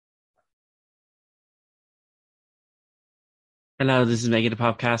Hello, this is Megan the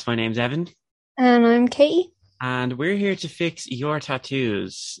Podcast. My name's Evan, And I'm Katie. and we're here to fix your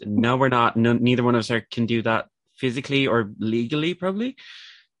tattoos. No, we're not. No, neither one of us can do that physically or legally, probably.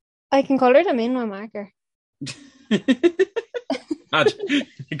 I can color them in my marker. Not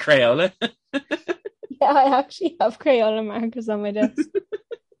Crayola. Yeah, I actually have Crayola markers on my desk.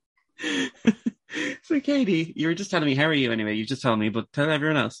 So, Katie, you were just telling me, how are you anyway? You just told me, but tell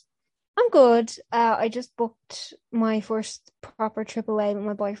everyone else. I'm good. I just booked my first proper trip away with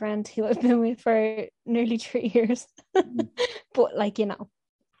my boyfriend, who I've been with for nearly 3 years. But the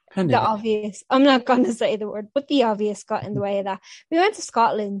Pandemic. obvious, I'm not going to say the word, but the obvious got in the way of that. We went to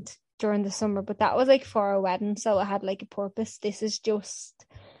Scotland during the summer, but that was like for a wedding, so it had like a purpose. This is just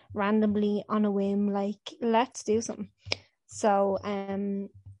randomly on a whim, like let's do something. So,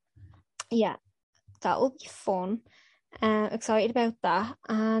 yeah, that will be fun. Excited about that.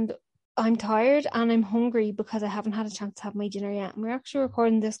 And I'm tired and I'm hungry because I haven't had a chance to have my dinner yet. And we're actually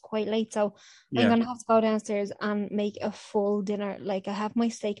recording this quite late, so I'm Yeah. gonna have to go downstairs and make a full dinner. Like I have my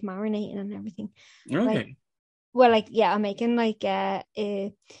steak marinating and everything. Like, Okay. well, like yeah, I'm making like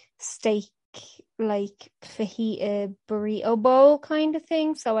a steak like fajita burrito bowl kind of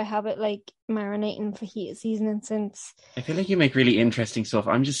thing. So I have it like marinating fajita seasoning since I feel like you make really interesting stuff.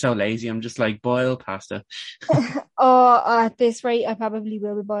 I'm just so lazy. I'm just like boil pasta. Oh, at this rate, I probably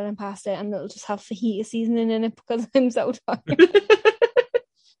will be boiling pasta and it'll just have fajita seasoning in it because I'm so tired.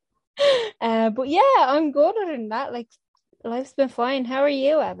 But yeah, I'm good other than that. Like, life's been fine. How are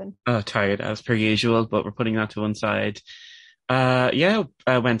you, Evan? Oh, tired as per usual, but we're putting that to one side. Yeah,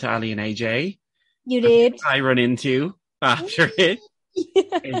 I went to Ali and AJ. You And did? I run into after it,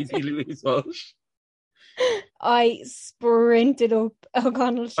 Casey Louise Walsh. I sprinted up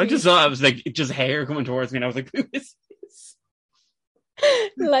O'Connell I just Street. thought I was like just hair coming towards me, and I was like, "Who is this?"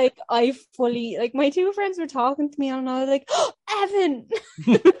 Like, I fully, like, my two friends were talking to me and I was like, oh, Evan!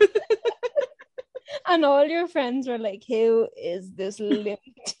 And all your friends were like, who is this limp?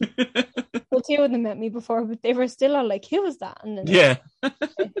 Well, two of them met me before, but they were still all like, who was that? And then Yeah.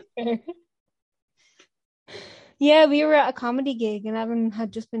 like, yeah, we were at a comedy gig and Evan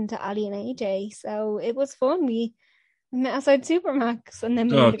had just been to Ali and AJ, so it was fun. We met outside Supermax and then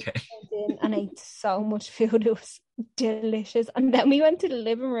we went Okay. in and ate so much food. It was delicious. And then we went to the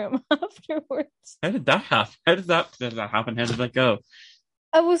living room afterwards. How did that happen? How did that happen? How did that go?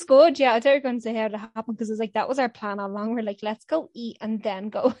 It was good, yeah. I thought you were going to say how it happened because it was like that was our plan all along. We're like, let's go eat and then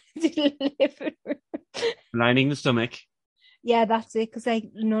go to the living room. Lining the stomach. Yeah, that's it. Because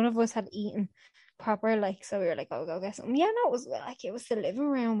like none of us had eaten proper, like so we were like, oh, go get something. Yeah, no, it was like it was the living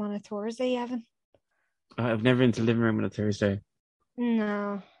room on a Thursday, Evan. I've never been to the living room on a Thursday.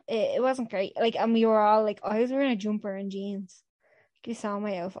 No, it wasn't great. Like, and we were all like, I was wearing a jumper and jeans. You saw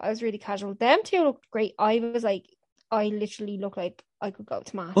my outfit. I was really casual. Them two looked great. I was like, I literally looked like I could go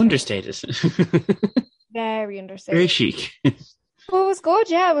to mass right now. Understated. Very Very understated. chic. But it was good.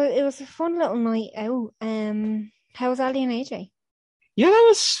 Yeah, it was a fun little night out. How was Ali and AJ? Yeah, that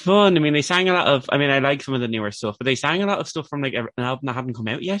was fun. I mean, they sang a lot of. I mean, I like some of the newer stuff, but they sang a lot of stuff from like an album that hadn't come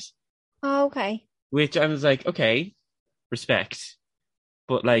out yet, Oh, okay. which I was like, okay, respect.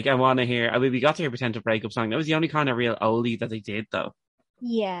 But like, I want to hear. I mean, we got to hear "Pretend to Break Up" song. That was the only kind of real oldie that they did, though.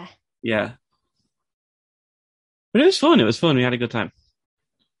 Yeah. Yeah, but it was fun. It was fun. We had a good time.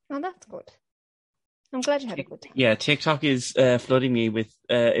 Oh, that's good. I'm glad you had a good time. Yeah, TikTok is flooding me with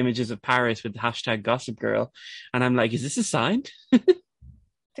images of Paris with the hashtag Gossip Girl, and I'm like, is this a sign?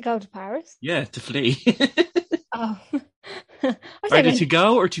 To go to Paris? Yeah, to flee. Oh. I said Either to like,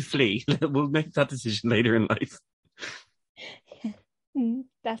 go or to flee. We'll make that decision later in life.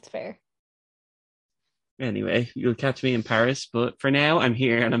 That's fair. Anyway, you'll catch me in Paris, but for now, I'm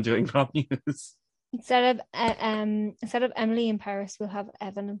here and I'm doing pop news. Instead of Emily in Paris, we'll have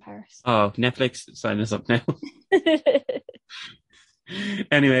Evan in Paris. Oh, Netflix, sign us up now.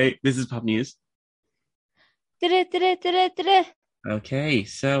 Anyway, this is pop news. Did it, did it, did it, did it. Okay,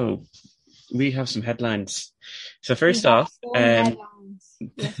 so we have some headlines. So We first have off, some headlines.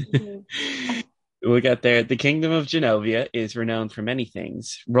 Yes, we do. we'll get there. The Kingdom of Genovia is renowned for many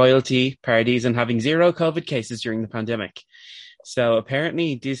things: royalty, parties, and having zero COVID cases during the pandemic. So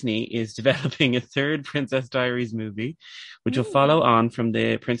apparently Disney is developing a third Princess Diaries movie, which will follow on from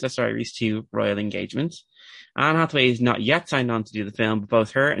the Princess Diaries 2 royal engagement. Anne Hathaway is not yet signed on to do the film, but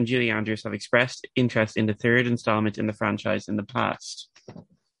both her and Julie Andrews have expressed interest in the third installment in the franchise in the past.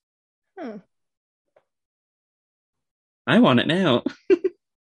 Huh. I want it now.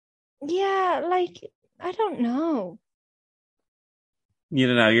 Yeah, like I don't know. You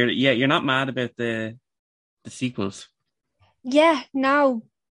don't know, you're not mad about the sequels. Yeah, no.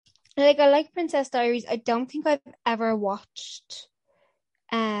 Like I like Princess Diaries. I don't think I've ever watched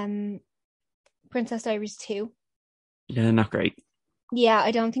Princess Diaries 2. Yeah, not great. Yeah,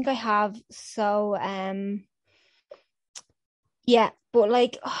 I don't think I have. So yeah, but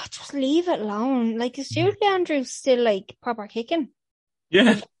like just leave it alone. Like is Julie Andrews still like proper kicking? Or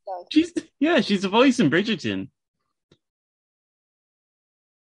Yeah, is she she's the voice in Bridgerton.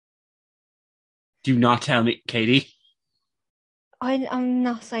 Do not tell me, Katie. I'm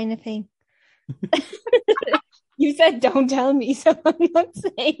not saying a thing. You said don't tell me, so I'm not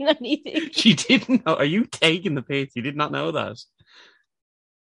saying anything. She didn't know. Are you taking the piss? You did not know that.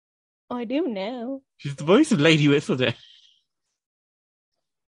 I do now. She's the voice of Lady Whistledown.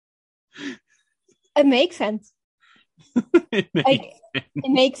 It makes sense. It makes Like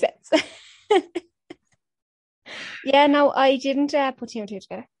it makes sense. Yeah, no, I didn't put two and two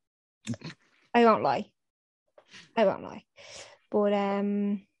together. I won't lie. I won't lie. But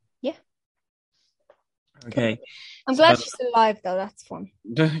yeah. Okay. I'm So, glad she's still alive though. That's fun.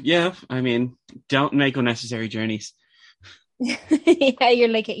 yeah, I mean, don't make unnecessary journeys. Yeah, you're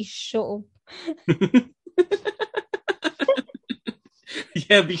like a shut up.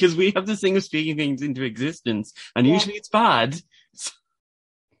 Yeah, because we have this thing of speaking things into existence, and Yeah. usually it's bad.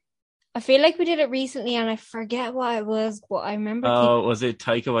 I feel like we did it recently and I forget what it was, but I remember thinking, Oh, was it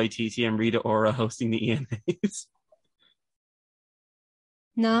Taika Waititi and Rita Ora hosting the EMAs?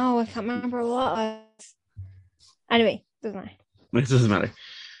 no, I can't remember what it was. Anyway, doesn't It doesn't matter.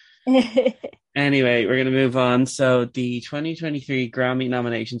 matter. Anyway, we're going to move on. So the 2023 Grammy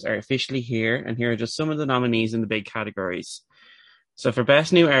nominations are officially here, and here are just some of the nominees in the big categories. So for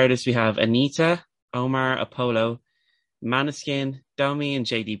Best New Artist, we have Anita, Omar Apollo, Maneskin, Domi and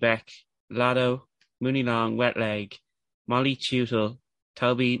JD Beck, Lado, Mooney Long, Wet Leg, Molly Tutel,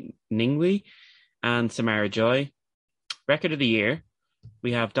 Toby Ningwe, and Samara Joy. Record of the Year,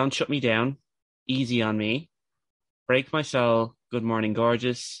 we have Don't Shut Me Down, Easy on Me, Break My Soul, Good Morning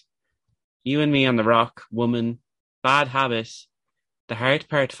Gorgeous, You and Me on the Rock, Woman, Bad Habit, The Heart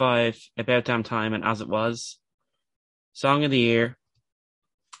Part 5, About Damn Time and As It Was. Song of the Year,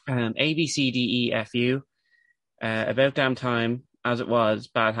 A, B, C, D, E, F, U, About Damn Time, As It Was,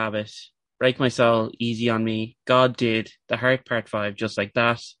 Bad Habit, Break My Soul, Easy on Me, God Did, The Heart Part 5, Just Like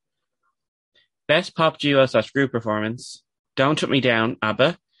That. Best Pop Duo / Group Performance, Don't Shut Me Down,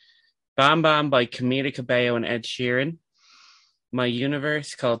 ABBA, Bam Bam by Camila Cabello and Ed Sheeran, My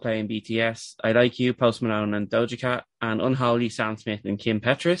Universe, Coldplay and BTS, I Like You, Post Malone and Doja Cat, and Unholy, Sam Smith and Kim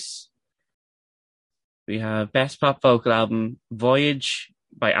Petras. We have Best Pop Vocal Album, Voyage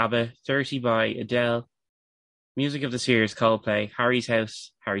by ABBA, 30 by Adele, Music of the Spheres, Coldplay, Harry's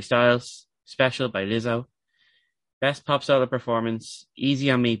House, Harry Styles, Special by Lizzo, Best Pop Solo Performance,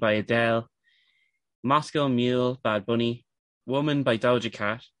 Easy on Me by Adele, Moscow Mule, Bad Bunny, Woman by Doja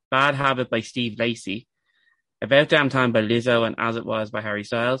Cat, Bad Habit by Steve Lacy, About Damn Time by Lizzo and As It Was by Harry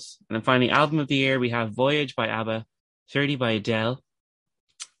Styles. And then finally, Album of the Year, we have Voyage by ABBA, 30 by Adele,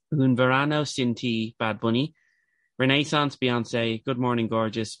 Un Verano Sin Ti, Bad Bunny, Renaissance, Beyonce, Good Morning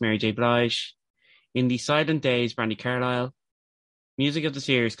Gorgeous, Mary J. Blige, In the Silent Days, Brandy Carlisle, Music of the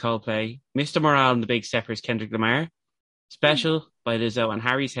Spheres, Coldplay, Mr. Morale and the Big Steppers, Kendrick Lamar, Special by Lizzo, and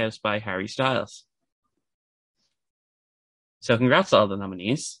Harry's House by Harry Styles. So congrats to all the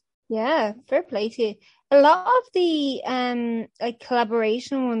nominees. Yeah, fair play to you. A lot of the like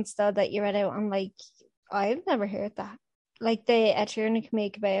collaboration ones though that you read out on, like I've never heard that. Like the Ed Sheeran and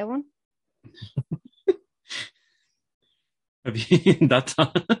Camila Cabello one. Have you that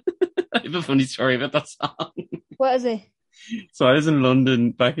song? I have a funny story about that song. What is it? So I was in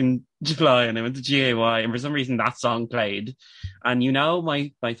London back in July and I went to GAY and for some reason that song played. And you know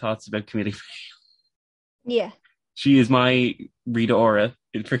my thoughts about Camila. Yeah. She is my Rita Ora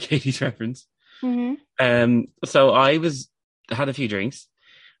for Katie's reference. Mm-hmm. So I had a few drinks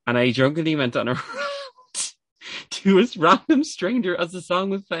and I drunkenly went on a rant to a random stranger as the song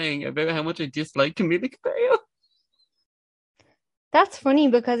was playing about how much I dislike Camila Cabello. That's funny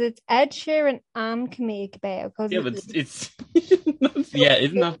because it's Ed Sheeran and Camila Cabello. Yeah, but it's yeah,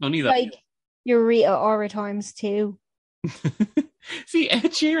 isn't that funny though? Like your Rita Ora times two. See,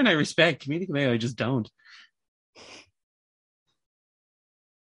 Ed Sheeran I respect, Camila Cabello I just don't.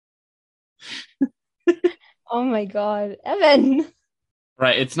 Oh my god, Evan.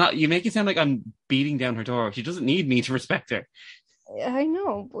 Right, it's not. You make it sound like I'm beating down her door. She doesn't need me to respect her. I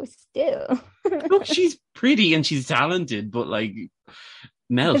know, but still. Look, she's pretty and she's talented, but like,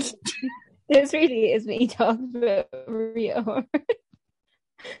 melt. This really is me talking about Rita Ora.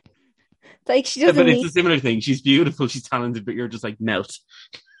 Like she doesn't. But it's a similar thing. She's beautiful, she's talented, but you're just like melt.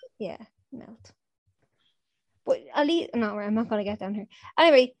 Yeah, melt. But at least no, I'm not gonna get down here.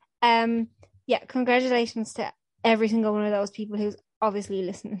 Anyway, Yeah, congratulations to every single one of those people who's obviously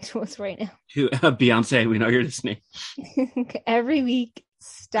listening to us right now. To Beyonce, we know you're listening. Every week,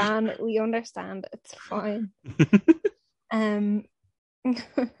 Stan, we understand. It's fine. Um,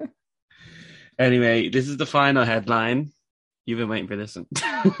 Anyway, this is the final headline. You've been waiting for this one.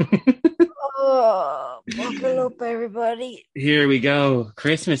 oh, buckle up, everybody. Here we go.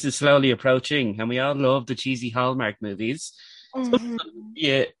 Christmas is slowly approaching, and we all love the cheesy Hallmark movies. Mhm.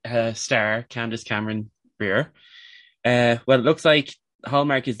 Yeah, star Candace Cameron Bure. Well, it looks like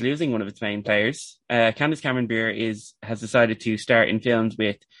Hallmark is losing one of its main players. Candace Cameron Bure has decided to start in films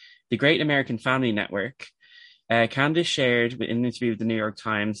with the Great American Family Network. Candace shared in an interview with the New York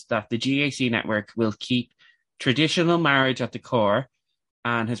Times that the GAC network will keep traditional marriage at the core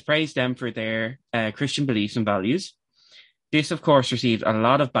and has praised them for their Christian beliefs and values. This, of course, received a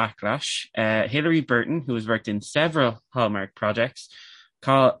lot of backlash. Hilary Burton, who has worked in several Hallmark projects,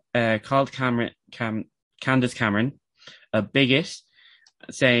 called Candace Cameron a bigot,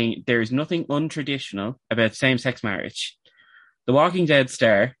 saying there is nothing untraditional about same-sex marriage. The Walking Dead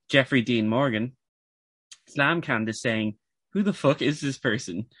star, Jeffrey Dean Morgan, slammed Candace, saying, "Who the fuck is this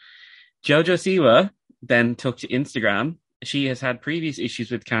person?" Jojo Siwa then took to Instagram. She has had previous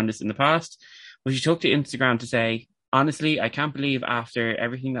issues with Candace in the past, but she took to Instagram to say, "Honestly, I can't believe after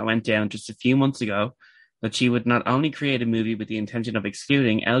everything that went down just a few months ago that she would not only create a movie with the intention of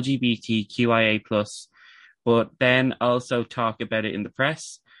excluding LGBTQIA+, but then also talk about it in the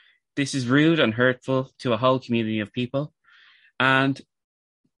press. This is rude and hurtful to a whole community of people." And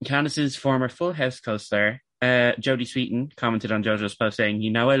Candace's former Full House co-star, Jodie Sweetin, commented on JoJo's post saying,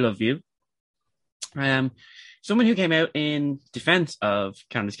 "You know I love you." Someone who came out in defense of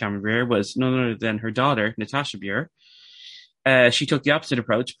Candace Cameron Bure was none other than her daughter, Natasha Bure. She took the opposite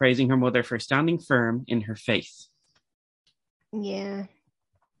approach, praising her mother for standing firm in her faith. Yeah.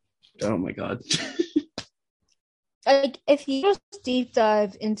 Oh my God. Like, if you just deep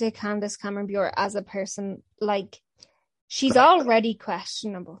dive into Candace Cameron Bure as a person, like, she's already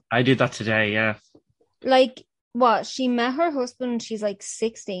questionable. I did that today, yeah. Like, what? She met her husband when she's like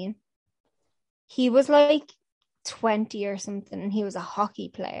 16. He was like 20 or something, and he was a hockey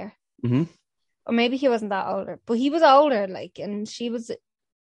player. Mm-hmm. Or maybe he wasn't that older, but he was older, like, and she was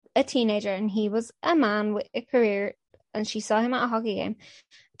a teenager, and he was a man with a career, and she saw him at a hockey game.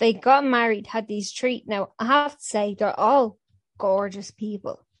 They got married, had these three. Now, I have to say, they're all gorgeous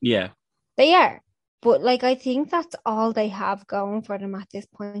people. Yeah. They are. But, like, I think that's all they have going for them at this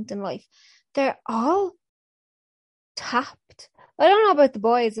point in life. They're all tapped. I don't know about the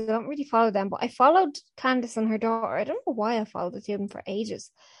boys. I don't really follow them, but I followed Candace and her daughter. I don't know why I followed the two of them for ages.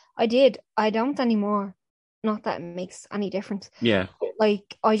 I did. I don't anymore. Not that it makes any difference. Yeah.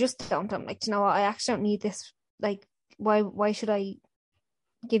 Like, I just don't. I'm like, you know what? I actually don't need this. Like, why should I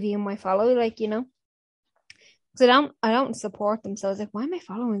give you my follow? Like, you know? Because I don't support them. So I was like, why am I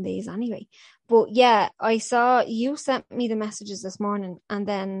following these anyway? But yeah, I saw you sent me the messages this morning, and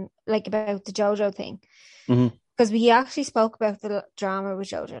then like about the JoJo thing. Mm-hmm. Because we actually spoke about the drama with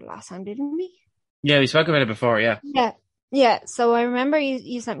JoJo last time, didn't we? Yeah, we spoke about it before, yeah. Yeah. So I remember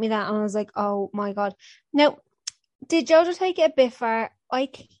you sent me that, and I was like, oh my God. Now, did JoJo take it a bit far? I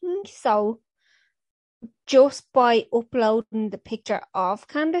think so. Just by uploading the picture of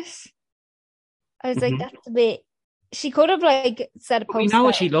Candace. I was like, that's a bit. She could have like said a post. We know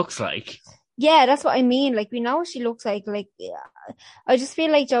what she looks like. Yeah, that's what I mean. Like, we know what she looks like. Like, yeah. I just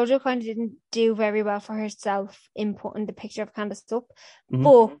feel like JoJo kind of didn't do very well for herself in putting the picture of Candace up. Mm-hmm.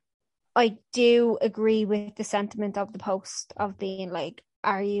 But I do agree with the sentiment of the post of being like,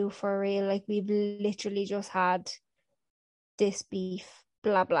 are you for real? Like, we've literally just had this beef,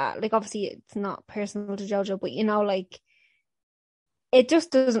 blah, blah. Like, obviously, it's not personal to JoJo, but, you know, like, it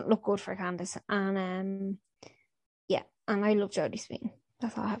just doesn't look good for Candace. And, yeah, and I love Jodie Sweetin.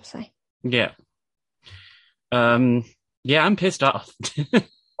 That's all I have to say. Yeah. Yeah, I'm pissed off.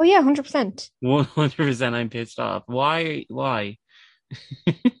 Oh yeah, 100%. 100% I'm pissed off. Why?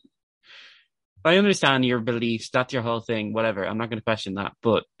 I understand your beliefs, that's your whole thing, whatever. I'm not going to question that,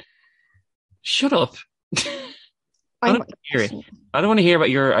 but shut up. I don't want to hear it. I don't want to hear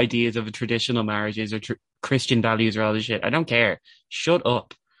about your ideas of traditional marriages or Christian values or all this shit. I don't care. Shut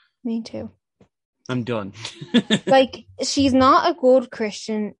up. Me too. I'm done. Like, she's not a good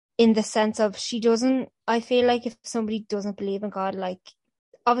Christian in the sense of I feel like if somebody doesn't believe in God, like,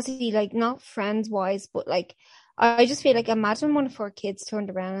 obviously, like, not friends wise, but like, I just feel like, imagine one of her kids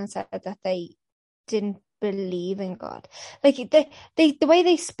turned around and said that they didn't believe in God. Like, the way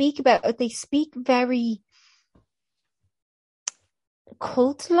they speak about it, they speak very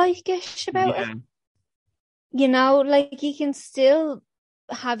cult-like-ish about it. You know, like, you can still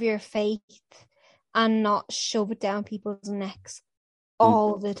have your faith and not shove it down people's necks Mm.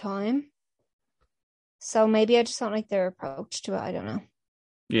 all the time. So maybe I just don't like their approach to it. I don't know.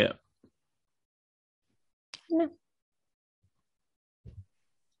 Yeah. No.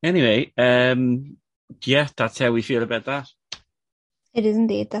 Anyway, yeah, that's how we feel about that. It is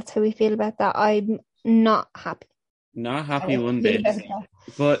indeed. That's how we feel about that. I'm not happy. Not happy How I one feel bit. about that.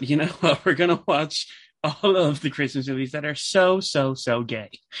 But you know what? We're gonna watch all of the Christmas movies that are so gay.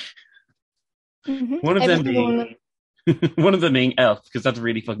 One of Every them single one. being one of them being Elf, because that's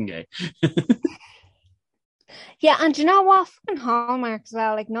really fucking gay. Yeah, and do you know what? Fucking Hallmark as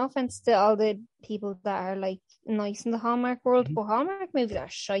well. Like, no offense to all the people that are like nice in the Hallmark world, but Hallmark movies are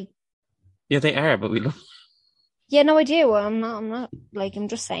shite. Yeah, they are, but we love. Yeah, no, I do. I'm not like, I'm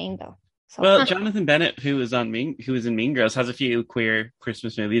just saying though. So, Well, Jonathan Bennett, who was in Mean Girls, has a few queer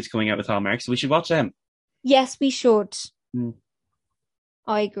Christmas movies coming out with Hallmark, so we should watch them. yes, we should. Mm.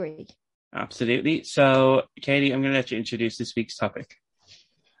 I agree. Absolutely. So, Katie, I'm going to let you introduce this week's topic.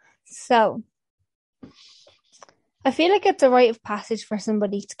 So, I feel like it's a rite of passage for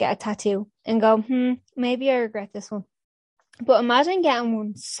somebody to get a tattoo and go, maybe I regret this one. But imagine getting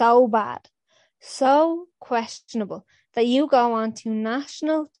one so bad, so questionable, that you go on to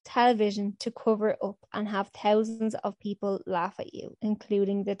national television to cover it up and have thousands of people laugh at you,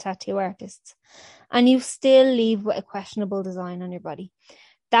 including the tattoo artists. And you still leave with a questionable design on your body.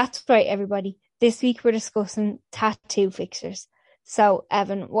 That's right, everybody. This week we're discussing tattoo fixers. So,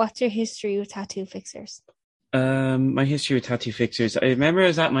 Evan, what's your history with tattoo fixers? My history with tattoo fixers. I remember I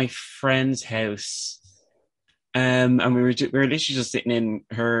was at my friend's house, and we were literally just sitting in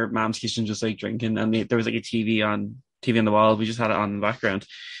her mom's kitchen, just like drinking, and there was like a TV on the wall. We just had it on in the background.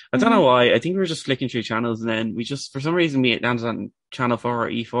 I don't know why. I think we were just flicking through channels, and then we just, for some reason, we landed on channel 4 or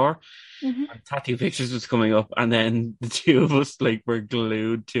E4. And tattoo fixers was coming up, and then the two of us like were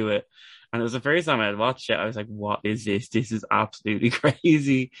glued to it. And it was the first time I had watched it. I was like, "What is this? This is absolutely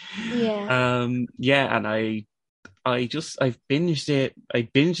crazy." Yeah. Yeah, and I binged it. I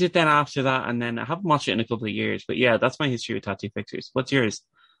binged it then after that, and then I haven't watched it in a couple of years. But yeah, that's my history with tattoo fixers. What's yours?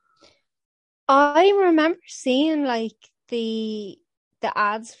 I remember seeing like the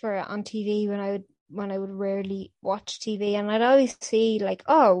ads for it on TV when I would rarely watch TV, and I'd always see like,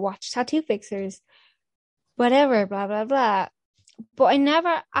 oh, watch tattoo fixers, whatever, blah blah blah. But I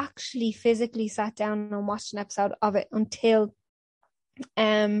never actually physically sat down and watched an episode of it until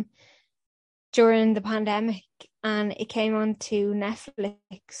during the pandemic, and it came onto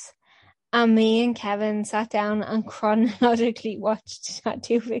Netflix. And me and Kevin sat down and chronologically watched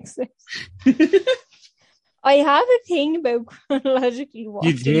Tattoo Fixers. I have a thing about chronologically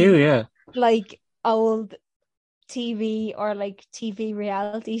watching. You do, yeah. Like old TV or like TV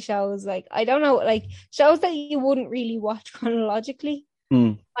reality shows. Like, I don't know, like shows that you wouldn't really watch chronologically.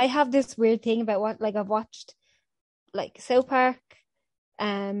 I have this weird thing about what, like, I've watched like South Park,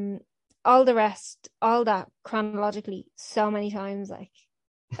 all the rest, all that chronologically so many times. Like,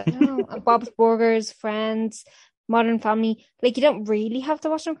 I don't know, Bob's Burgers, Friends, Modern Family. Like, you don't really have to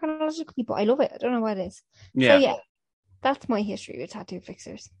watch them chronologically, but I love it. I don't know what it is. Yeah. So yeah, that's my history with tattoo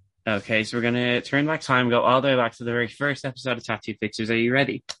fixers. Okay, so we're gonna turn back time, go all the way back to the very first episode of Tattoo Fixers. Are you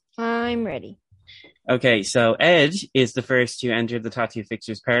ready? I'm ready. Okay, so Ed is the first to enter the Tattoo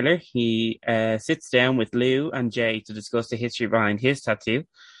Fixers parlor. He sits down with Lou and Jay to discuss the history behind his tattoo.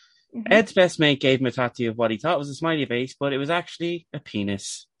 Ed's best mate gave him a tattoo of what he thought was a smiley face, but it was actually a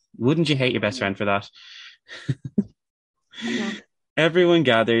penis. Wouldn't you hate your best friend for that? No. Everyone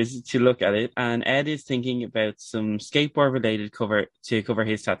gathers to look at it, and Ed is thinking about some skateboard-related cover to cover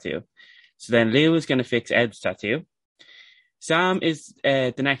his tattoo. So then Lou is going to fix Ed's tattoo. Sam is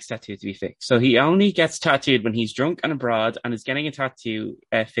the next tattoo to be fixed. So he only gets tattooed when he's drunk and abroad, and is getting a tattoo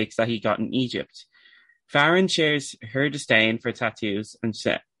fixed that he got in Egypt. Farron shares her disdain for tattoos, and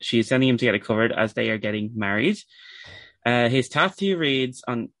she's sending him to get it covered as they are getting married. His tattoo reads,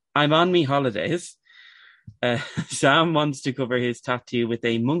 "I'm on me holidays." Sam wants to cover his tattoo with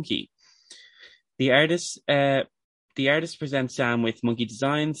a monkey. The artist presents Sam with monkey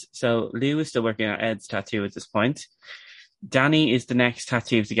designs, so Lou is still working on Ed's tattoo at this point. Danny is the next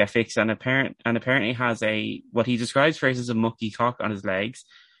tattoo to get fixed, and apparently has what he describes first as a monkey cock on his legs.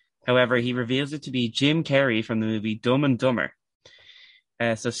 However, he reveals it to be Jim Carrey from the movie Dumb and Dumber.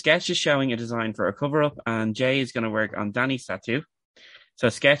 So Sketch is showing a design for a cover-up, and Jay is going to work on Danny's tattoo. So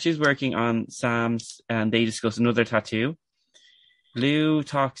Sketch is working on Sam's, and they discuss another tattoo. Lou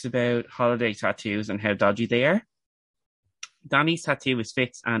talks about holiday tattoos and how dodgy they are. Danny's tattoo is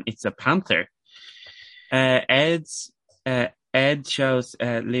fixed, and it's a panther. Ed shows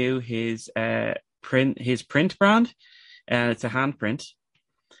Lou his print brand, and it's a handprint.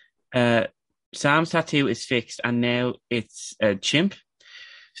 Uh, Sam's tattoo is fixed and now it's a chimp.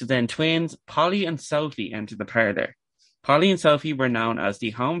 So then twins Polly and Sophie enter the parlor. Polly and Sophie were known as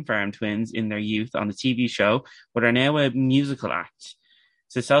the Home Farm twins in their youth on the TV show, but are now a musical act.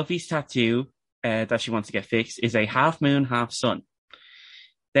 So Sophie's tattoo that she wants to get fixed is a half moon, half sun.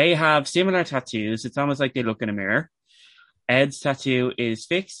 They have similar tattoos. It's almost like they look in a mirror. Ed's tattoo is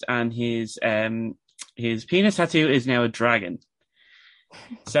fixed, and his penis tattoo is now a dragon.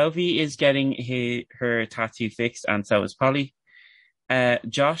 Sophie is getting her tattoo fixed, and so is Polly.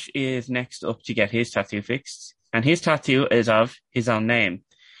 Josh is next up to get his tattoo fixed, and his tattoo is of his own name.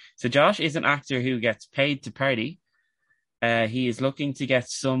 So Josh is an actor who gets paid to party. He is looking to get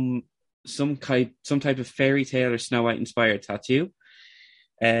some type of fairy tale or Snow White inspired tattoo.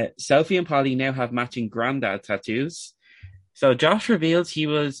 Sophie and Polly now have matching granddad tattoos. So Josh reveals he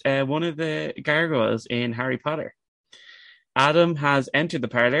was one of the gargoyles in Harry Potter. Adam has entered the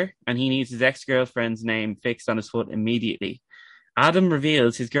parlor and he needs his ex-girlfriend's name fixed on his foot immediately. Adam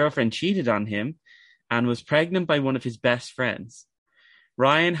reveals his girlfriend cheated on him and was pregnant by one of his best friends.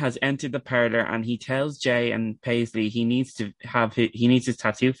 Ryan has entered the parlor and he tells Jay and Paisley he needs his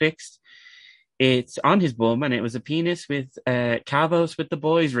tattoo fixed. It's on his bum and it was a penis with Cavos with the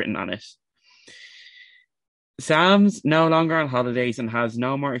boys written on it. Sam's no longer on holidays and has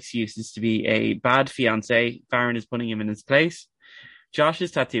no more excuses to be a bad fiance. Farron is putting him in his place. Josh's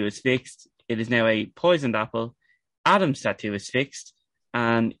tattoo is fixed. It is now a poisoned apple. Adam's tattoo is fixed,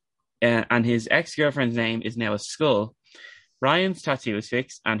 and his ex-girlfriend's name is now a skull. Ryan's tattoo is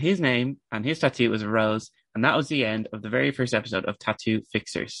fixed, and his tattoo was a rose. And that was the end of the very first episode of Tattoo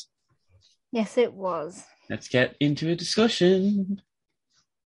Fixers. Yes, it was. Let's get into a discussion.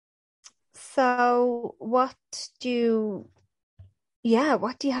 So, what do you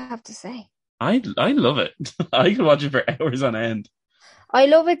have to say? I love it. I could watch it for hours on end. I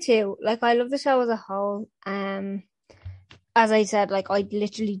love it too. Like, I love the show as a whole. As I said, like, I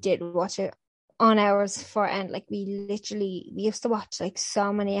literally did watch it on hours for end. Like, we used to watch like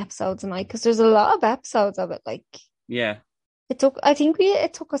so many episodes a night because there's a lot of episodes of it. Like, yeah, it took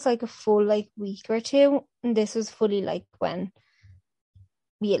us like a full like week or two, and this was fully like when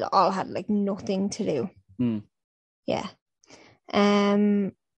we all had like nothing to do. Yeah.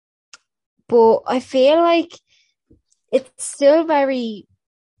 But I feel like it's still very,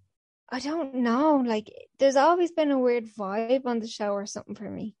 I don't know, like there's always been a weird vibe on the show or something for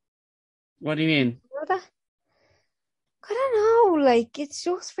me. What do you mean? You know that? I don't know, like it's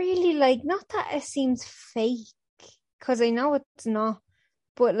just really like, not that it seems fake, because I know it's not,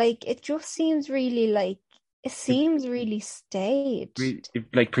 but like it just seems really like, it seems really staged.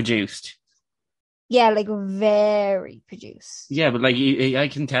 Like produced. Yeah, like very produced. Yeah, but like I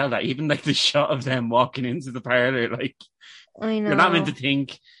can tell that even like the shot of them walking into the parlor, like I know you're not meant to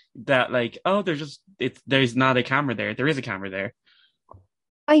think that like, oh, there's not a camera there. There is a camera there.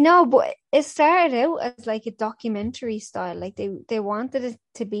 I know, but it started out as like a documentary style. Like they wanted it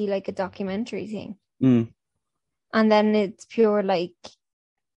to be like a documentary thing. And then it's pure like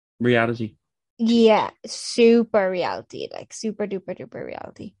reality. Yeah, super reality, like super duper duper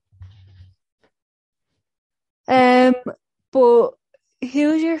reality. But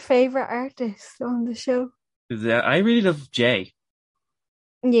who's your favorite artist on the show? I really love Jay.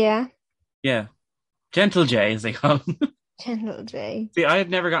 Yeah. Yeah. Gentle Jay, as they call him. Gentle Jay. See, I have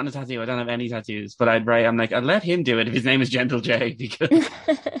never gotten a tattoo. I don't have any tattoos, but I'd let him do it if his name is Gentle Jay, because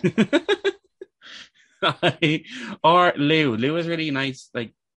or Lou. Lou is really nice,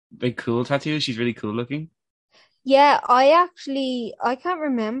 like cool tattoos. She's really cool looking. Yeah, I can't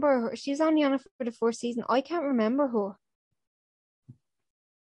remember her. She's only on it for the first season. I can't remember her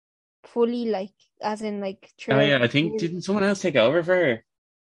fully, like as in like. Oh yeah, I think didn't someone else take over for her?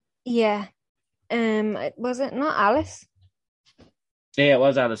 Yeah, was it not Alice? Yeah, it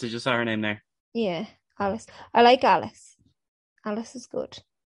was Alice. I just saw her name there. Yeah, Alice. I like Alice. Alice is good.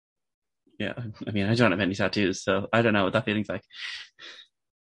 Yeah, I mean, I don't have any tattoos, so I don't know what that feeling's like.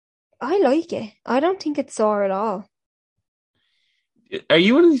 I like it. I don't think it's sore at all. Are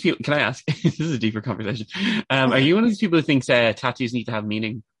you one of these people? Can I ask? This is a deeper conversation. Are you one of these people who thinks tattoos need to have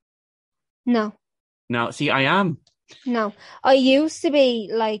meaning? No. No, see, I am. No, I used to be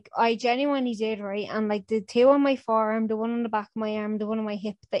like, I genuinely did, right? And like the two on my forearm, the one on the back of my arm, the one on my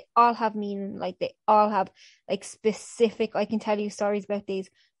hip, they all have meaning. Like they all have like specific, I can tell you stories about these.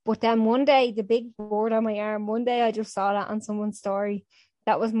 But then one day, the big board on my arm, one day I just saw that on someone's story.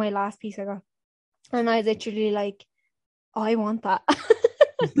 That was my last piece I got. And I literally like, I want that.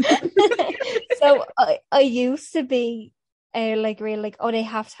 So I used to be like real like, oh, they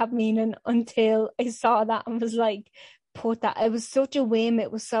have to have meaning, until I saw that and was like, put that. It was such a whim.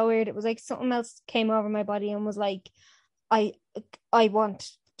 It was so weird. It was like something else came over my body and was like, I I want,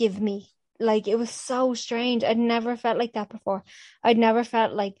 give me. Like it was so strange. I'd never felt like that before. I'd never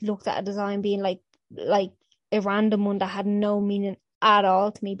felt like looked at a design being like a random one that had no meaning at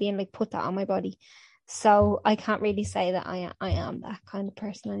all to me, being like put that on my body. So I can't really say that I am that kind of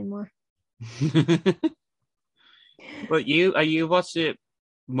person anymore. But you watched it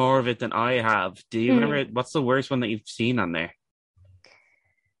more of it than I have. Do you remember what's the worst one that you've seen on there?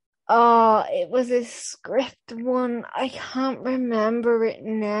 Oh, it was a script one. I can't remember it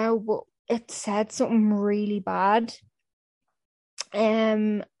now, but it said something really bad.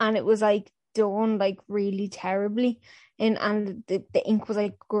 And it was like done like really terribly. And the ink was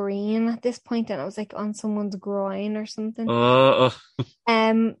like green at this point, and it was like on someone's groin or something. Oh,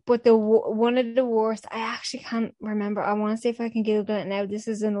 But the one of the worst, I actually can't remember. I want to see if I can Google it now. This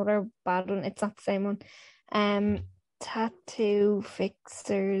is another bad one. It's not the same one. Tattoo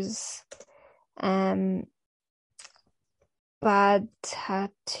fixers. Bad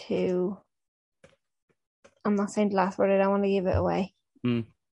tattoo. I'm not saying the last word. I don't want to give it away.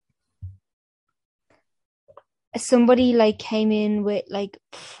 Somebody like came in with like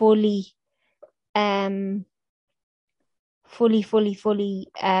fully like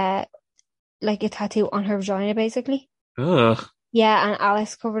a tattoo on her vagina basically. ugh. Yeah, and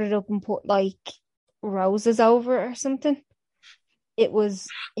Alice covered it up and put like roses over it or something. It was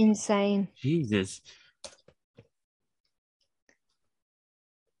insane. Jesus.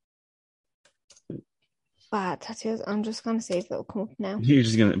 Bad tattoos. I'm just gonna see if it'll come up now. You're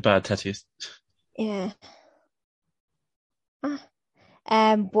just gonna bad tattoos. Yeah.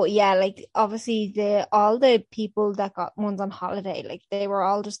 But yeah, like obviously all the people that got ones on holiday, like they were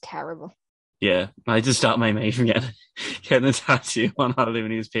all just terrible. Yeah, I just stopped my mate from getting a tattoo on holiday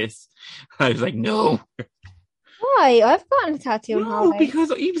when he was pissed. I was like, no, Why? I've gotten a tattoo on no, holiday.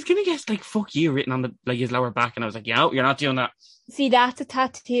 because he was gonna get like "fuck you" written on the like his lower back, and I was like, yeah, you're not doing that. See, that's a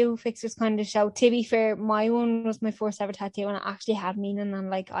tattoo fixer's kind of show. To be fair, my one was my first ever tattoo, and it actually had meaning, and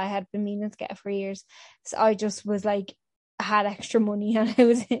like I had been meaning to get it for years. So I just was like, I had extra money, and I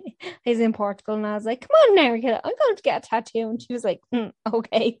was in Portugal, and I was like, "Come on, America, I'm going to get a tattoo," and she was like,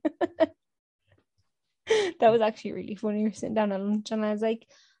 "Okay." That was actually really funny. We were sitting down at lunch, and I was like,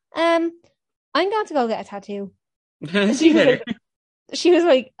 I'm going to go get a tattoo." And See you later. she was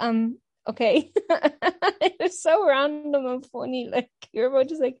like, okay. It was so random and funny. Like you're about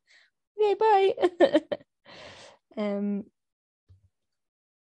just like, okay, bye. um,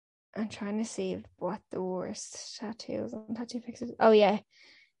 I'm trying to see what the worst tattoos on tattoo fixes. Oh yeah,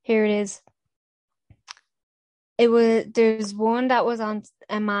 here it is. There's one that was on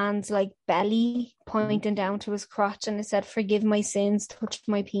a man's like belly pointing down to his crotch, and it said, "Forgive my sins, touch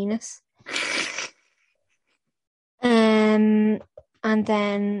my penis." And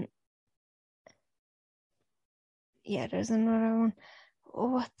then yeah, there's another one.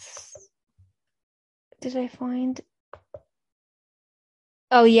 What did I find?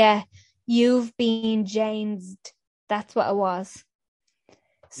 Oh yeah, you've been Jamesed. That's what it was.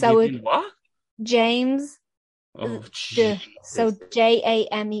 So You mean what? James, Oh, so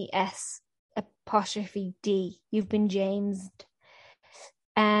JAMES apostrophe D. You've been Jamesed.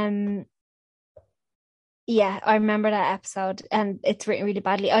 Yeah, I remember that episode, and it's written really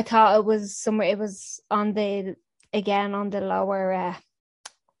badly. I thought it was somewhere. It was on the lower,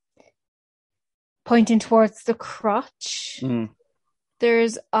 pointing towards the crotch.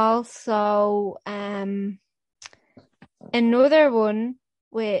 There's also another one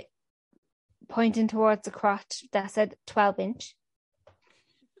with pointing towards the crotch that said 12-inch.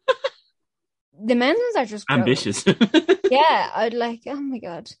 The men's ones are just ambitious. Yeah, I'd like. Oh my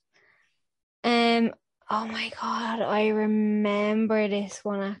god. Oh my god, I remember this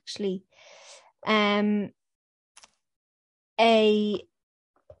one actually. A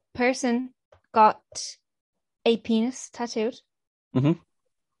person got a penis tattooed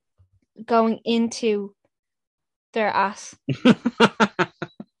going into their ass.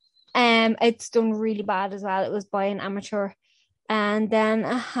 It's done really bad as well. It was by an amateur. And then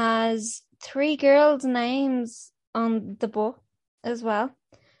it has 3 girls' names on the book as well.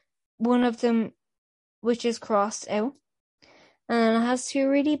 One of them which is crossed out. And it has 2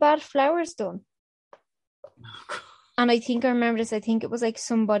 really bad flowers done. And I think I remember this. I think it was like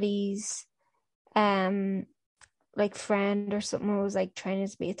somebody's like friend or something who was like training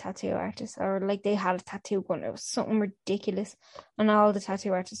to be a tattoo artist, or like they had a tattoo gun. It was something ridiculous. And all the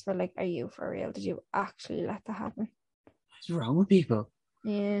tattoo artists were like, "Are you for real? Did you actually let that happen?" What's wrong with people?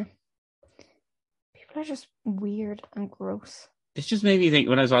 Yeah. People are just weird and gross. This just made me think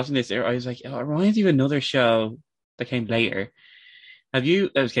when I was watching this, I was like, oh, it reminds me of another show that came later. Have you?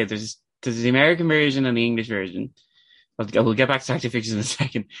 Okay, there's the American version and the English version. We'll get back to Tattoo Fiction in a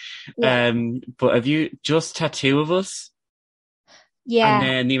second. Yeah. But have you just Tattoo of Us? And Yeah.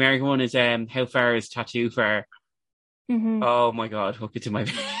 then the American one is How Far is Tattoo Far? Hmm. Oh my God, hook it to my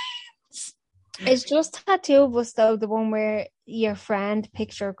veins. It's just Tattoo of Us though, the one where your friend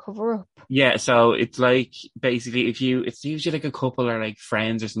picture cover up. Yeah, so it's like basically it's usually like a couple or like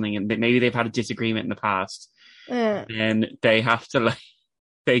friends or something, and maybe they've had a disagreement in the past, Yeah. and they have to like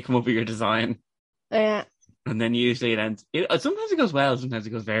they come up with your design, Yeah. and then usually it ends. Sometimes it goes well, sometimes it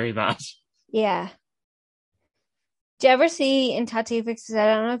goes very bad. Yeah. Do you ever see in Tattoo Fixers? I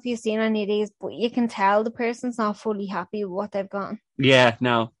don't know if you've seen any of these, but you can tell the person's not fully happy with what they've gotten. Yeah,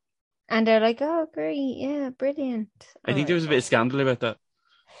 no, And they're like, oh, great. Yeah, brilliant. I I'm think there like, was a bit of scandal about that.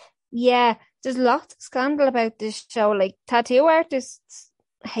 yeah, there's lots of scandal about this show. Like, tattoo artists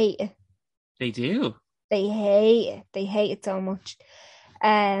hate it. They do. They hate it. They hate it so much.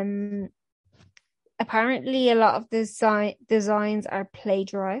 Um, Apparently, a lot of the designs are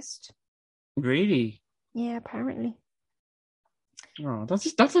plagiarized. Really? Yeah, apparently. Oh, that's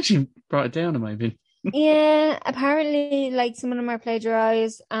actually brought it down in my opinion. Yeah, apparently, like some of them are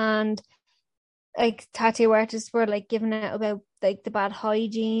plagiarized, and like tattoo artists were like giving out about like the bad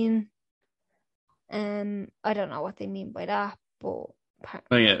hygiene. I don't know what they mean by that, but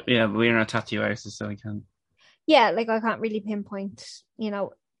Oh yeah, but we're not tattoo artists, so I can. yeah, like I can't really pinpoint.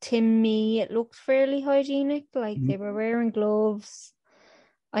 To me, it looked fairly hygienic. Like Mhm. they were wearing gloves.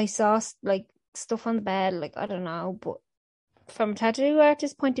 I saw like stuff on the bed. Like I don't know, but from a tattoo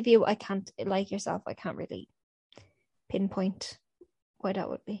artist point of view, I can't like yourself. I can't really pinpoint why that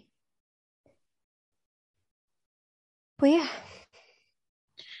would be. But yeah,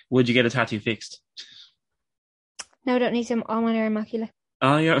 Would you get a tattoo fixed? no, I don't need to. All mine are immaculate.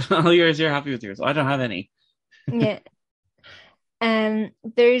 All yours, you're happy with yours. I don't have any. Yeah.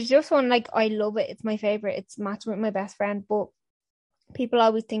 There's just one like I love it. It's my favorite. It's matching with my best friend, but people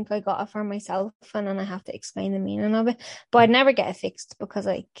always think I got it for myself, and then I have to explain the meaning of it. But I'd never get it fixed because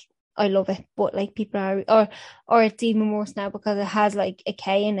like I love it. But like people are, or it's even worse now because it has like a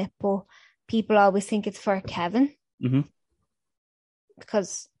K in it. But people always think it's for Kevin Hmm.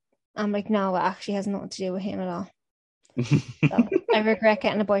 because I'm like, no, it actually has nothing to do with him at all. So I regret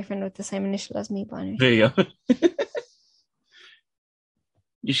getting a boyfriend with the same initial as me, but anyway. There you go.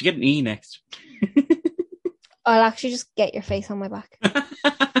 You should get an E next. I'll actually just get your face on my back.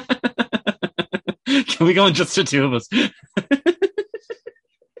 Can we go on just the two of us?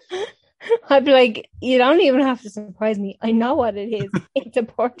 I'd be like, you don't even have to surprise me. I know what it is. It's a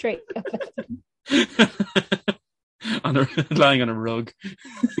portrait of it. Lying on a rug.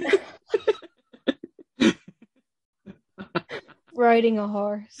 Riding a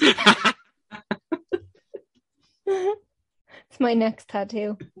horse. It's my next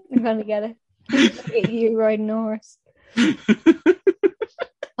tattoo. I'm gonna get it. Get you riding a horse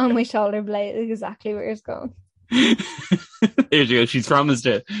on my shoulder blade. Exactly where it's going. There you go. She's promised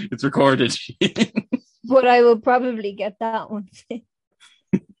it. It's recorded. But I will probably get that one.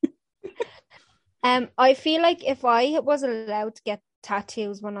 I feel like if I was allowed to get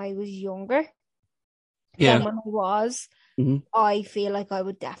tattoos when I was younger than when I was, I feel like I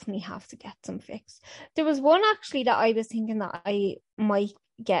would definitely have to get some fixed. There was one actually that I was thinking that I might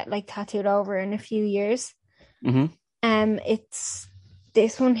get like tattooed over in a few years. It's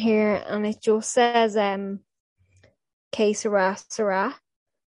this one here, and it just says Que Sera Sera.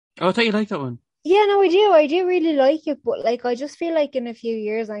 Oh, I thought you liked that one. Yeah, no, I do really like it, but like I just feel like in a few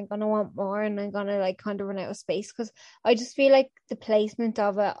years I'm gonna want more, and I'm gonna like kind of run out of space because I just feel like the placement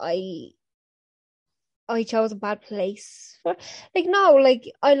of it, I chose a bad place for. Like no, like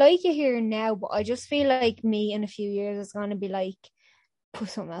I like it here now, but I just feel like me in a few years is gonna be like put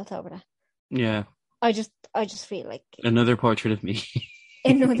something else over that. Yeah. I just feel like Another portrait of me.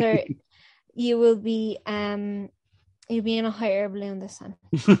 another you'll be in a hot air balloon this time.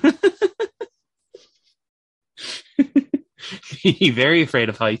 You're very afraid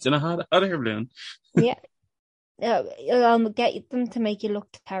of heights in a hot air balloon. Yeah. I'll get them to make you look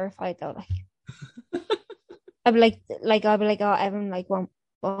terrified though. I'll be like, oh, Evan, like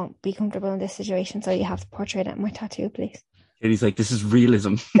won't be comfortable in this situation, so you have to portray that in my tattoo, please. And he's like, this is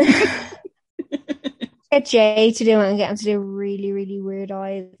realism. Get Jay to do it and get him to do really, really weird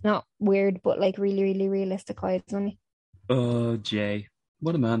eyes. Not weird, but like really, really realistic eyes on you. Oh, Jay.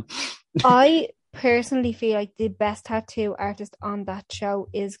 What a man. I personally feel like the best tattoo artist on that show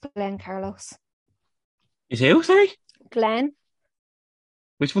is Glenn Carlos. Is who? Sorry? Glenn.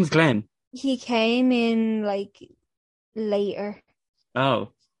 Which one's Glenn? He came in like later. Oh.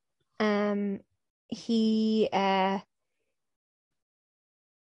 he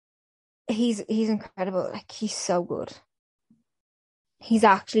he's incredible. Like he's so good. He's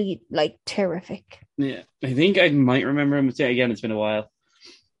actually like terrific. Yeah, I think I might remember him. Again, it's been a while.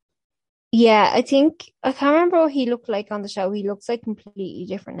 Yeah, I think I can't remember what he looked like on the show. He looks like completely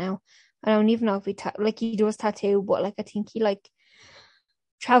different now. I don't even know if like he does tattoo, but like I think he like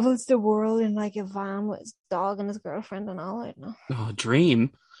travels the world in like a van with his dog and his girlfriend and all. I don't know. Oh,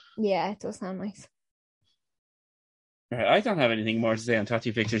 Dream. Yeah, it does sound nice. Right, I don't have anything more to say on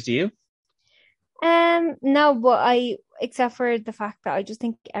Tattoo Fixers. Do you? No, but I except for the fact that I just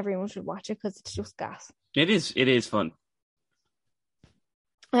think everyone should watch it because it's just gas. It is. It is fun.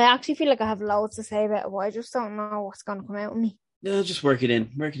 I actually feel like I have loads to say about it, but I just don't know what's gonna come out of me. No, just work it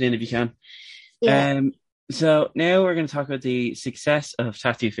in. Work it in if you can. Yeah. So now we're going to talk about the success of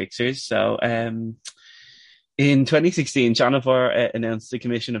Tattoo Fixers. So, in 2016, Channel 4 announced the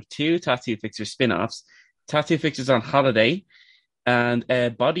commission of two Tattoo Fixers spin-offs: Tattoo Fixers on Holiday and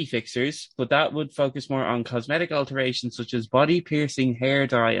Body Fixers, but that would focus more on cosmetic alterations such as body piercing, hair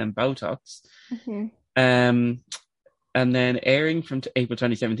dye, and Botox. Mm-hmm. And then airing from April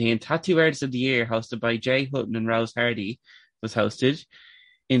 2017, Tattoo Artist of the Year, hosted by Jay Hutton and Rose Hardy, was hosted.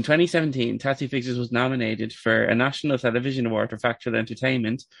 In 2017, Tattoo Fixers was nominated for a National Television Award for Factual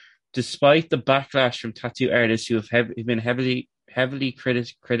Entertainment, despite the backlash from tattoo artists who have been heavily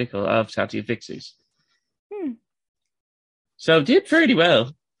critical of Tattoo Fixers. So it did fairly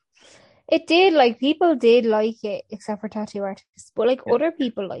well. It did, like people did like it, except for tattoo artists, but like other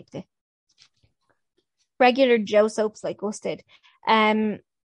people liked it. Regular Joe soaps like us did.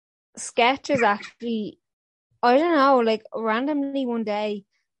 Sketch is actually, I don't know, like randomly one day,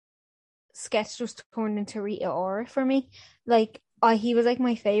 Sketch just turned into Rita Ora for me. Like he was like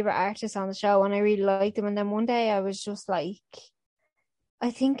my favorite artist on the show, and I really liked him. And then one day I was just like, I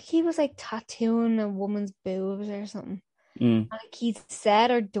think he was like tattooing a woman's boobs or something. Like he'd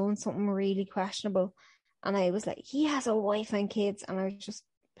said or done something really questionable, and I was like, he has a wife and kids, and I was just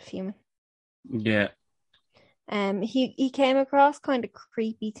fuming. Yeah. He came across kind of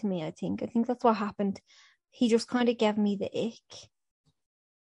creepy to me. I think that's what happened. He just kind of gave me the ick.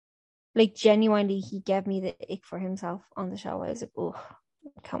 Like genuinely, he gave me the ick for himself on the show. I was like, oh,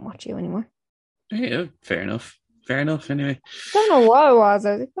 I can't watch you anymore. Yeah, fair enough. Fair enough. Anyway, Don't know what it was.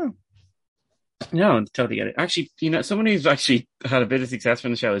 I was like, oh. No, I totally get it. Actually, someone who's actually had a bit of success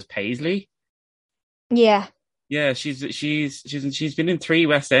from the show is Paisley. Yeah. Yeah, she's been in 3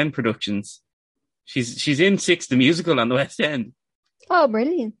 West End productions. She's in 6 the musical on the West End. Oh,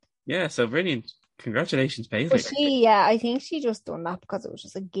 brilliant. Yeah, so brilliant. Congratulations, Paisley. But I think she just done that because it was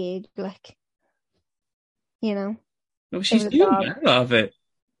just a gig, like, you know. No, she's doing well of it.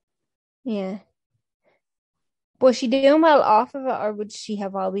 Yeah. Was she doing well off of it, or would she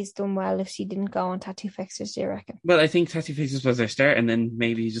have always done well if she didn't go on Tattoo Fixers, do you reckon? Well, I think Tattoo Fixers was her start, and then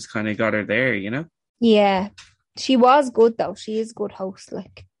maybe you just kind of got her there, Yeah. She was good, though. She is a good host,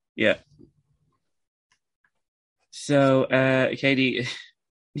 like. Yeah. So, Katie,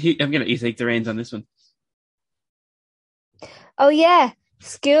 I'm going to let you take the reins on this one. Oh, yeah.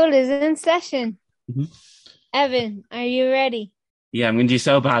 School is in session. Mm-hmm. Evan, are you ready? Yeah, I'm going to do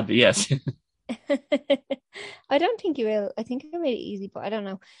so bad, but yes. I don't think you will. I think I made it easy, but I don't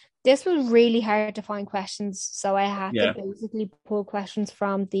know. This was really hard to find questions, so I had to basically pull questions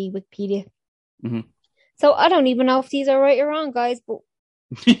from the Wikipedia. Mm-hmm. So I don't even know if these are right or wrong, guys, but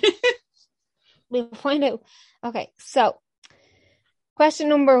we'll find out. Okay, so question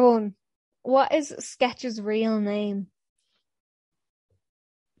number 1. What is Sketch's real name?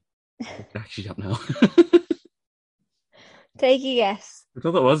 I actually don't know. Take a guess. I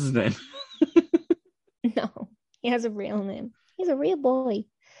thought that was his name. No, he has a real name. He's a real boy.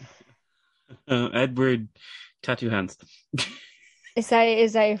 Edward Tattoo Hands. Is that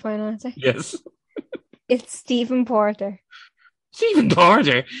your final answer? Yes. It's Stephen Porter. Stephen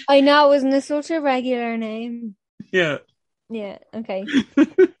Porter? I know, isn't it such a regular name? Yeah. Yeah, okay.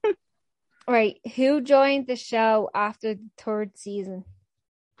 Right, who joined the show after the 3rd season?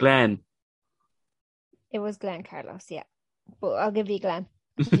 Glenn. It was Glenn Carlos, yeah. But I'll give you Glenn.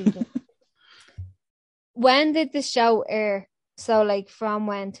 When did the show air? So, like, from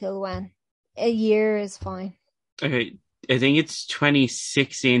when till when? A year is fine. Okay, I think it's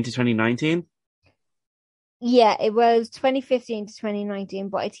 2016 to 2019. Yeah, it was 2015 to 2019,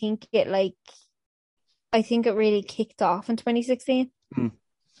 but I think it really kicked off in 2016.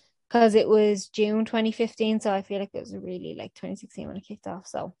 Because it was June 2015, so I feel like it was really like 2016 when it kicked off.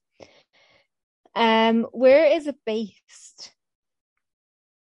 So, where is it based?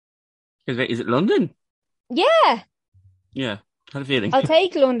 Is it London? Yeah. Yeah. Had a feeling. I'll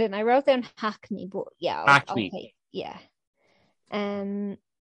take London. I wrote down Hackney, but yeah, I'll Hackney. take yeah. And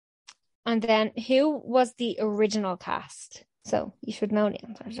then who was the original cast? So you should know the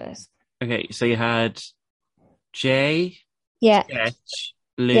answer to this. Okay, so you had Jay, Yeah, Sketch,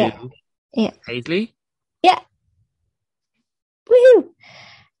 Lou, yeah, yeah, Paisley. yeah. Woohoo!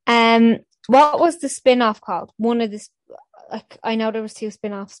 What was the spin-off called? One of the like I know there was two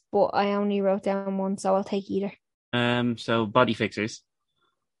spin-offs, but I only wrote down one, so I'll take either. So Body Fixers,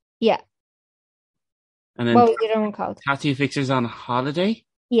 Yeah. and then What was the other one called? Tattoo Fixers on Holiday.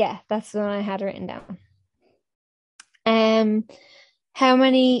 Yeah, that's the one I had written down. How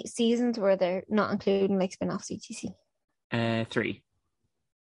many seasons were there, not including like spin-offs, etc.? 3.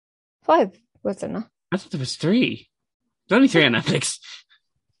 5, was there not? I thought there was 3. There's only 3 on Netflix.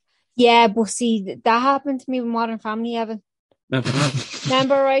 Yeah, but see, that happened to me with Modern Family, Evan.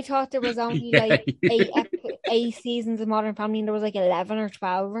 Remember, I thought there was only Yeah, like 8 seasons of Modern Family, and there was like 11 or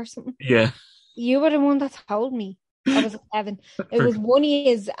 12 or something. yeah. You were the one that told me. I was like, Evan. It was 1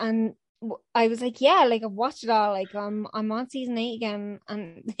 year, and I was like, yeah, like I've watched it all. Like I'm on season 8 again,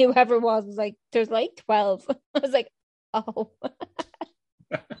 and whoever it was like, there's like 12. I was like, oh.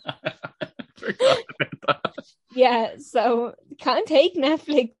 Forgot about that. Yeah, so can't take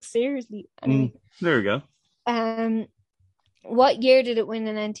Netflix seriously. Anyway, There we go. what year did it win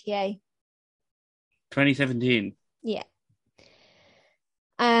an NTA? 2017. Yeah.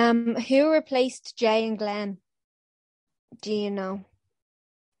 Who replaced Jay and Glenn? Do you know?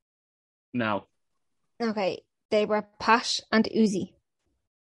 No. Okay, they were Pash and Uzi.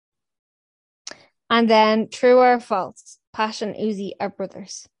 And then, true or false? Pash and Uzi are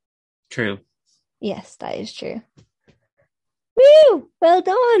brothers. True. Yes, that is true. Woo! Well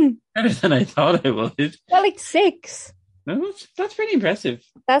done. Better than I thought it would. Well, like 6. No, that's pretty impressive.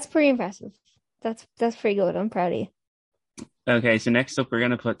 That's pretty impressive. That's pretty good. I'm proud of you. Okay, so next up, we're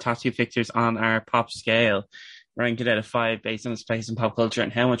going to put Tattoo Fixers on our pop scale. Rank it out of 5 based on its place in pop culture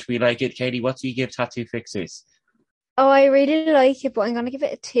and how much we like it. Katie, what do you give Tattoo Fixers? Oh, I really like it, but I'm going to give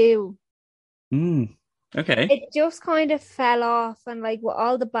it a 2. Okay. It just kind of fell off, and like with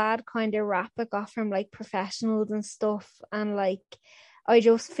all the bad kind of rap it got from like professionals and stuff, and like I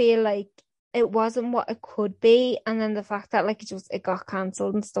just feel like it wasn't what it could be, and then the fact that like it got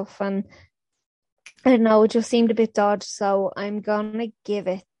cancelled and stuff, and I don't know, it just seemed a bit dodgy, so I'm gonna give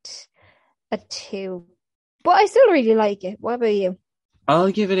it a 2. But I still really like it. What about you?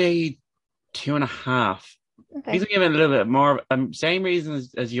 I'll give it a 2.5. Okay. These will give it a little bit more. Same reason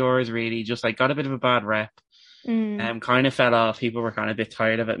as yours, really. Just like got a bit of a bad rep. Kind of fell off. People were kind of a bit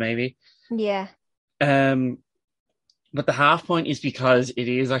tired of it, maybe. Yeah. But the half point is because it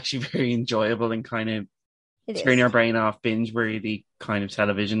is actually very enjoyable and kind of turn your brain off, binge worthy kind of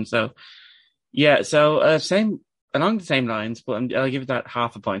television. So yeah, so same along the same lines, but I'll give it that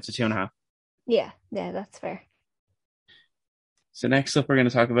half a point, so 2.5. Yeah, that's fair. So next up, we're going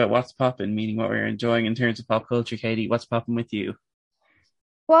to talk about what's popping, meaning what we're enjoying in terms of pop culture. Katie, what's popping with you?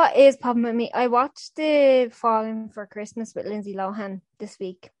 What is popping with me? I watched the Falling for Christmas with Lindsay Lohan this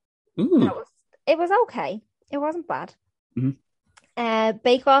week. Ooh. It was okay. It wasn't bad. Mm-hmm.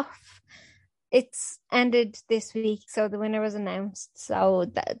 Bake Off, it's ended this week, so the winner was announced.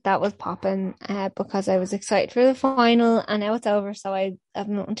 So that was popping because I was excited for the final, and now it's over, so I have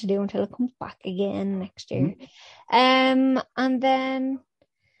nothing to do until it comes back again next year. And then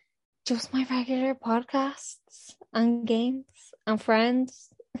just my regular podcasts and games and Friends.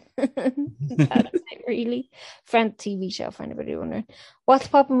 That's it, really. Friend TV show for anybody wondering. What's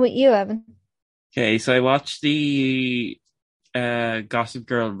popping with you, Evan? Okay, so I watched the Gossip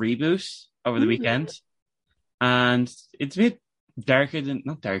Girl reboot over the weekend, and it's a bit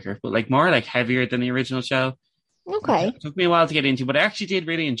not darker, but like more like heavier than the original show. Okay. It took me a while to get into, but I actually did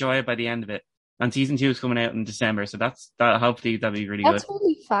really enjoy it by the end of it. And season 2 is coming out in December, so hopefully that'll be really good. That's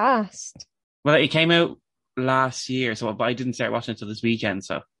really fast. Well, it came out last year, but I didn't start watching it until this weekend.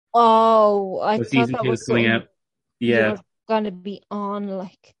 So I thought season that 2 was is coming out. Yeah, going to be on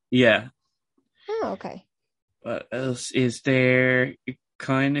like. Yeah. Oh, okay. What else is there?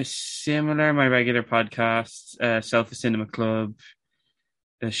 Kind of similar. My regular podcasts, Self Cinema Club,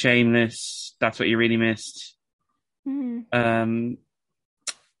 Shameless. That's What You Really Missed.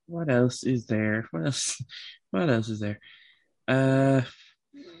 What else is there? What else is there? I'm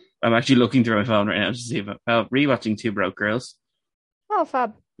actually looking through my phone right now to see if rewatching Two Broke Girls. Oh,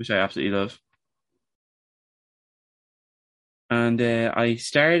 fab. Which I absolutely love. And I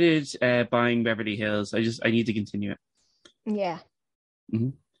started buying Beverly Hills. I need to continue it. Yeah. Mm-hmm.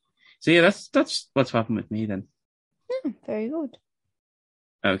 So yeah, that's what's happened with me then. Very good.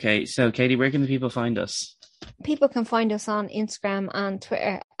 Okay, so Katie, where can the people find us? People can find us on Instagram and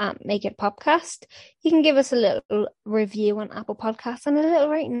Twitter at Make It Podcast. You can give us a little review on Apple Podcasts and a little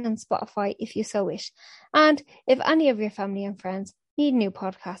rating on Spotify if you so wish. And if any of your family and friends need new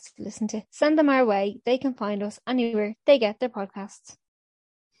podcasts to listen to, send them our way. They can find us anywhere they get their podcasts.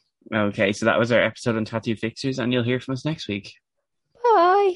 Okay, so that was our episode on tattoo fixers, and you'll hear from us next week.